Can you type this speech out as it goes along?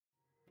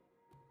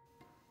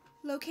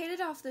Located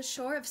off the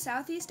shore of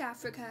Southeast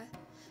Africa,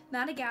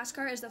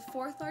 Madagascar is the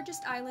fourth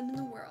largest island in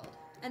the world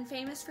and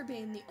famous for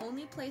being the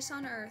only place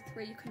on Earth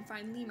where you can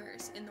find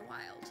lemurs in the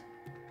wild.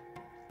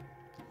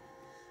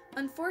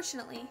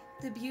 Unfortunately,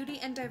 the beauty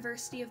and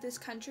diversity of this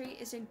country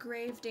is in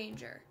grave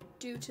danger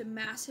due to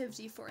massive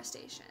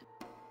deforestation.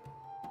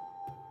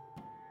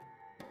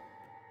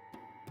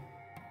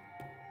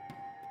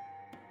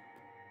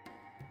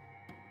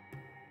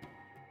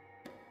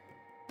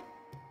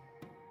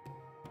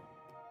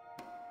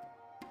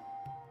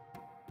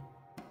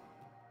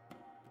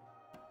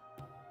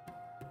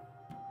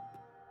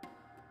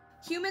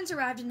 Humans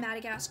arrived in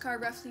Madagascar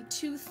roughly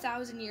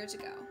 2,000 years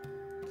ago.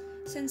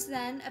 Since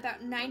then, about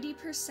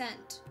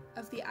 90%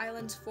 of the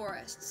island's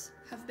forests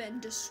have been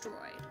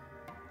destroyed.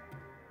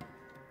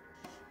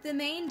 The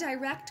main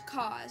direct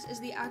cause is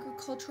the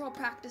agricultural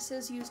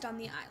practices used on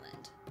the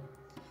island.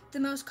 The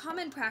most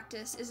common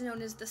practice is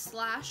known as the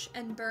slash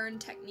and burn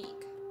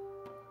technique.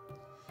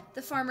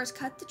 The farmers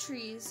cut the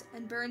trees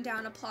and burn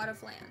down a plot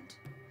of land.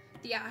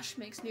 The ash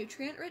makes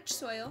nutrient-rich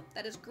soil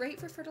that is great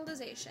for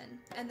fertilization,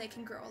 and they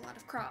can grow a lot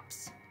of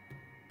crops.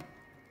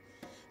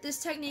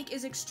 This technique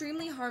is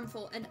extremely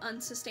harmful and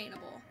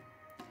unsustainable.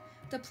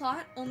 The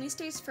plot only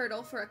stays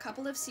fertile for a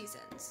couple of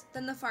seasons,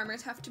 then the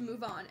farmers have to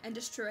move on and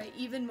destroy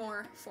even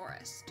more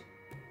forest.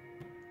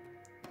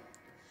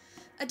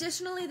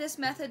 Additionally, this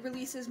method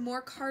releases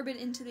more carbon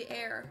into the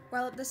air,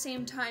 while at the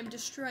same time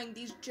destroying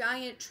these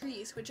giant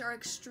trees, which are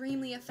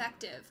extremely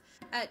effective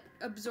at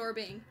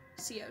absorbing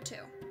CO2.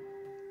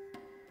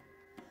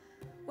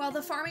 While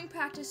the farming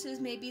practices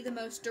may be the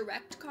most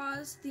direct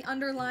cause, the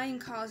underlying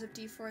cause of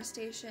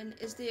deforestation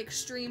is the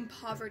extreme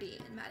poverty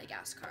in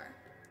Madagascar.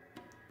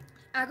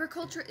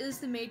 Agriculture is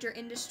the major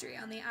industry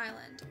on the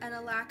island, and a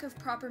lack of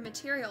proper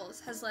materials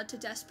has led to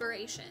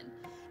desperation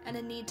and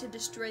a need to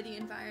destroy the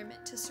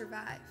environment to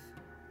survive.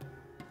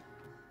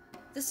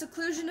 The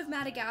seclusion of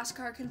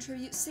Madagascar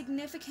contributes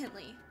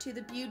significantly to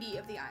the beauty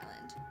of the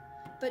island,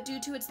 but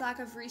due to its lack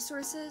of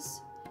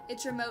resources,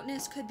 its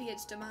remoteness could be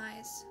its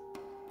demise.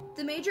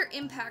 The major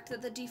impact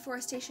that the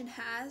deforestation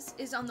has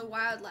is on the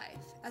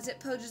wildlife, as it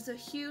poses a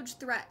huge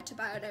threat to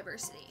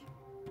biodiversity.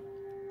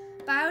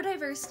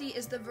 Biodiversity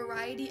is the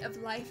variety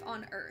of life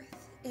on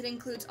Earth. It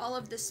includes all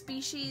of the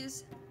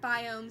species,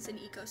 biomes, and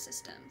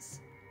ecosystems.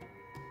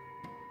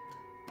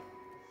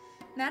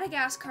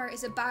 Madagascar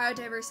is a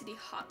biodiversity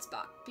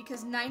hotspot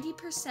because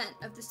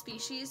 90% of the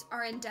species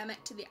are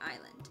endemic to the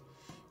island,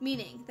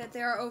 meaning that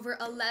there are over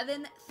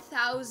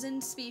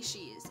 11,000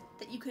 species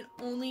that you can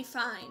only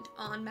find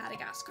on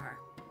Madagascar.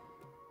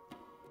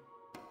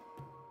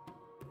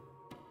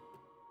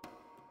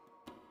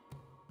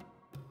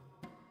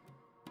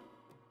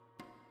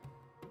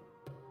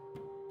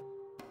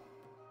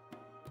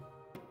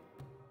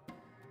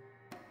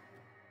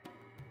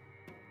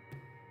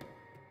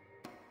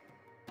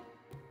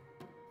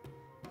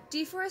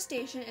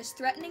 Deforestation is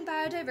threatening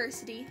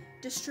biodiversity,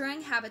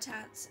 destroying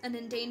habitats, and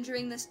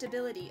endangering the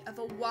stability of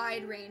a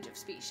wide range of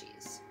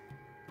species.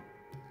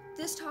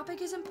 This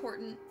topic is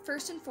important,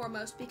 first and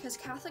foremost, because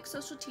Catholic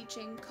social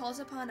teaching calls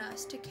upon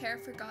us to care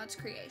for God's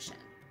creation.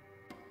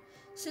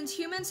 Since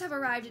humans have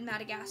arrived in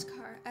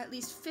Madagascar, at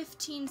least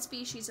 15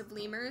 species of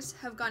lemurs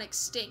have gone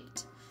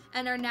extinct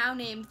and are now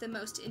named the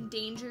most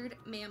endangered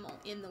mammal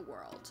in the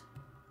world.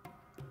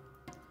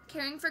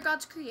 Caring for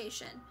God's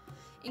creation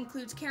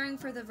includes caring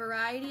for the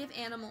variety of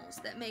animals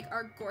that make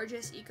our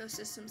gorgeous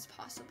ecosystems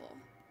possible.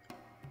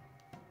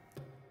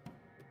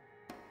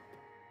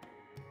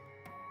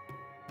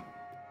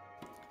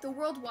 The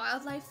World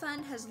Wildlife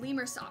Fund has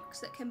lemur socks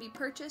that can be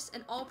purchased,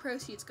 and all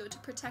proceeds go to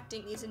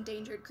protecting these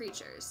endangered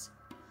creatures.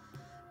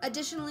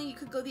 Additionally, you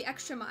could go the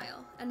extra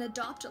mile and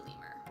adopt a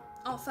lemur.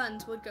 All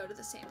funds would go to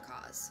the same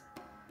cause.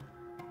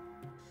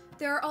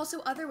 There are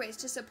also other ways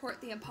to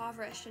support the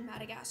impoverished in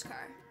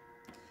Madagascar.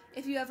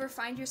 If you ever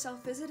find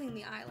yourself visiting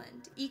the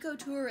island,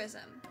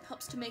 ecotourism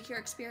helps to make your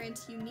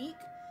experience unique,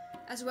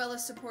 as well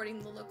as supporting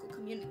the local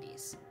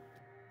communities.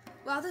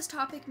 While this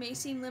topic may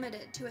seem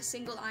limited to a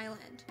single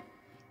island,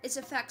 its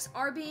effects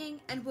are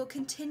being and will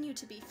continue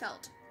to be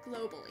felt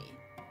globally.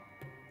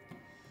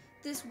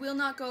 This will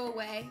not go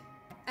away,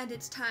 and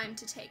it's time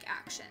to take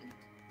action.